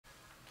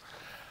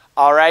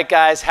All right,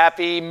 guys,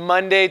 happy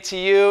Monday to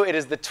you. It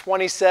is the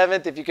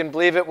 27th. If you can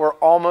believe it, we're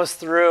almost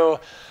through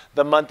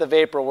the month of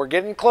April. We're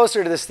getting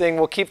closer to this thing.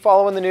 We'll keep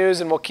following the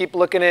news and we'll keep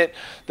looking at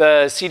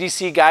the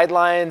CDC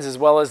guidelines as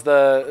well as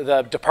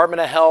the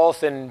Department of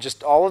Health and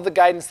just all of the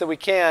guidance that we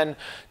can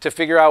to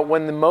figure out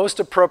when the most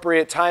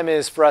appropriate time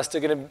is for us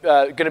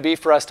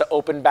to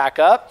open back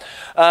up,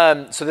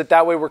 so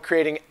that way we're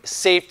creating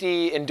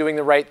safety and doing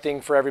the right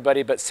thing for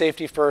everybody. But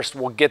safety first.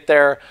 We'll get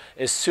there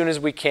as soon as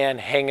we can.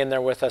 Hang in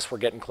there with us. We're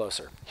getting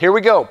closer. Here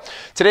we go.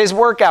 Today's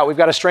workout, we've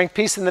got a strength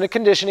piece and then a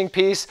conditioning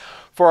piece.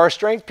 For our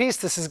strength piece,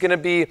 this is going to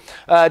be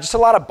just a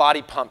lot of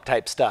body pump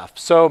type stuff.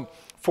 So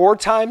 4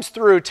 times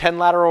through 10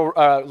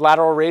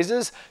 lateral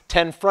raises,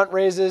 10 front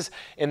raises,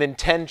 and then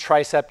 10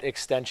 tricep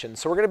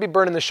extensions. So we're going to be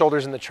burning the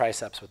shoulders and the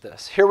triceps with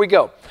this. Here we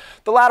go.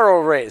 The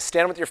lateral raise.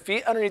 Stand with your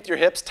feet underneath your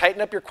hips,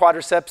 tighten up your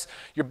quadriceps,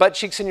 your butt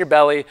cheeks and your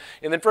belly.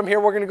 And then from here,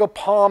 we're going to go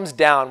palms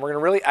down. We're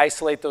going to really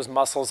isolate those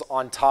muscles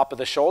on top of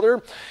the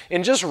shoulder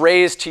and just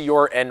raise to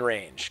your end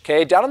range.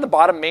 Okay, down on the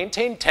bottom,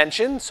 maintain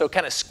tension. So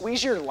kind of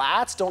squeeze your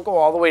lats, don't go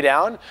all the way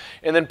down,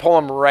 and then pull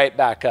them right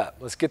back up.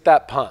 Let's get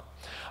that pump.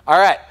 All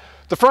right.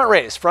 The front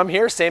raise, from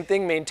here, same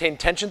thing, maintain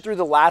tension through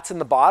the lats in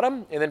the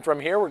bottom, and then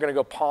from here, we're gonna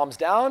go palms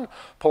down,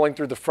 pulling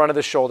through the front of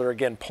the shoulder.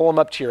 Again, pull them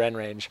up to your end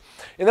range.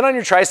 And then on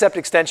your tricep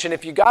extension,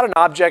 if you got an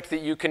object that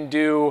you can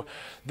do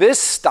this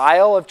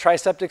style of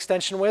tricep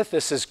extension with,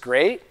 this is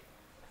great.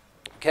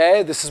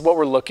 Okay, this is what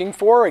we're looking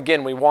for.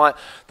 Again, we want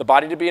the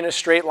body to be in a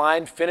straight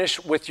line,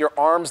 finish with your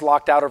arms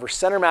locked out over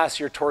center mass of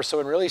your torso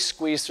and really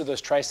squeeze through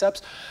those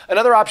triceps.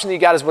 Another option that you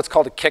got is what's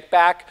called a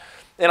kickback.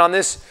 And on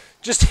this,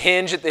 just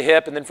hinge at the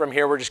hip, and then from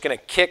here, we're just gonna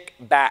kick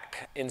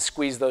back and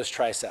squeeze those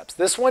triceps.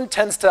 This one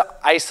tends to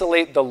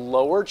isolate the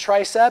lower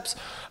triceps,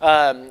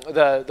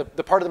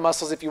 the part of the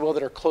muscles, if you will,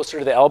 that are closer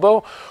to the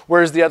elbow,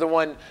 whereas the other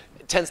one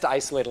tends to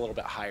isolate a little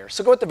bit higher.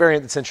 So go with the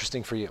variant that's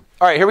interesting for you.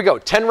 All right, here we go.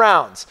 10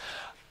 rounds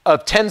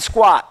of 10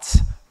 squats,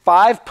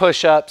 5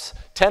 push-ups,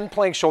 10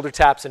 plank shoulder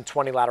taps, and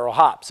 20 lateral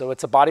hops. So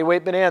it's a body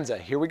weight bonanza.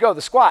 Here we go,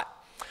 the squat.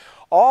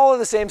 All of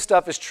the same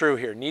stuff is true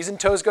here. Knees and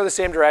toes go the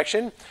same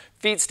direction.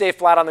 Feet stay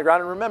flat on the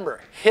ground. And remember,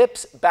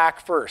 hips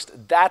back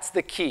first. That's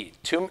the key.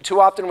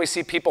 Too often we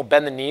see people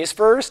bend the knees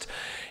first,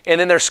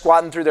 and then they're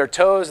squatting through their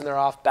toes and they're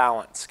off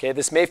balance. Okay,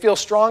 this may feel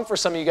strong for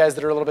some of you guys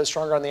that are a little bit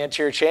stronger on the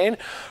anterior chain,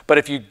 but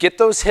if you get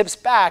those hips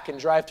back and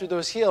drive through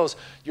those heels,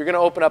 you're gonna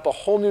open up a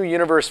whole new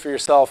universe for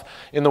yourself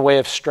in the way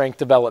of strength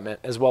development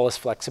as well as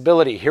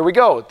flexibility. Here we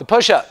go, the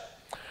push-up.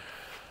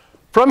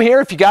 From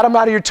here, if you got them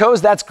out of your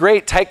toes, that's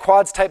great. Tight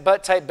quads, tight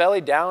butt, tight belly,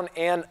 down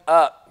and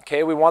up.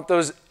 Okay, we want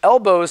those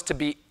elbows to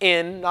be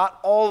in, not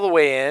all the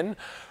way in,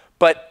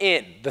 but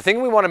in. The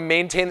thing we want to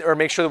maintain or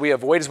make sure that we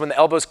avoid is when the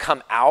elbows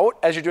come out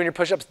as you're doing your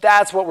push-ups.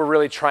 That's what we're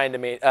really trying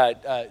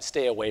to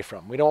stay away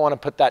from. We don't want to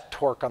put that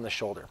torque on the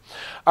shoulder.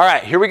 All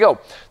right, here we go.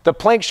 The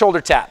plank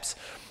shoulder taps.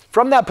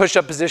 From that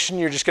push-up position,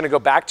 you're just going to go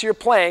back to your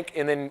plank,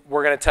 and then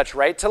we're going to touch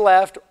right to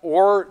left,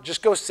 or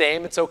just go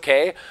same, it's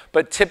okay.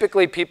 But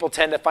typically, people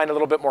tend to find a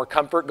little bit more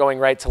comfort going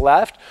right to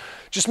left.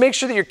 Just make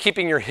sure that you're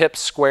keeping your hips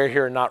square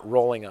here and not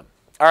rolling them.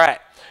 All right,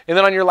 and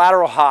then on your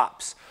lateral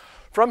hops.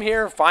 From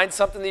here, find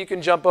something that you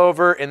can jump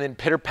over, and then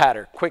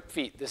pitter-patter, quick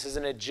feet. This is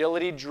an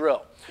agility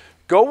drill.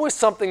 Go with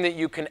something that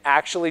you can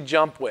actually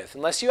jump with.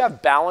 Unless you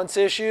have balance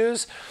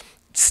issues,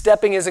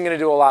 stepping isn't going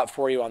to do a lot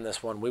for you on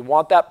this one. We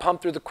want that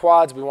pump through the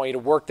quads. We want you to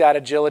work that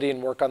agility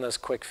and work on those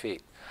quick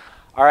feet.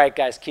 All right,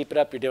 guys, keep it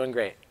up. You're doing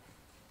great.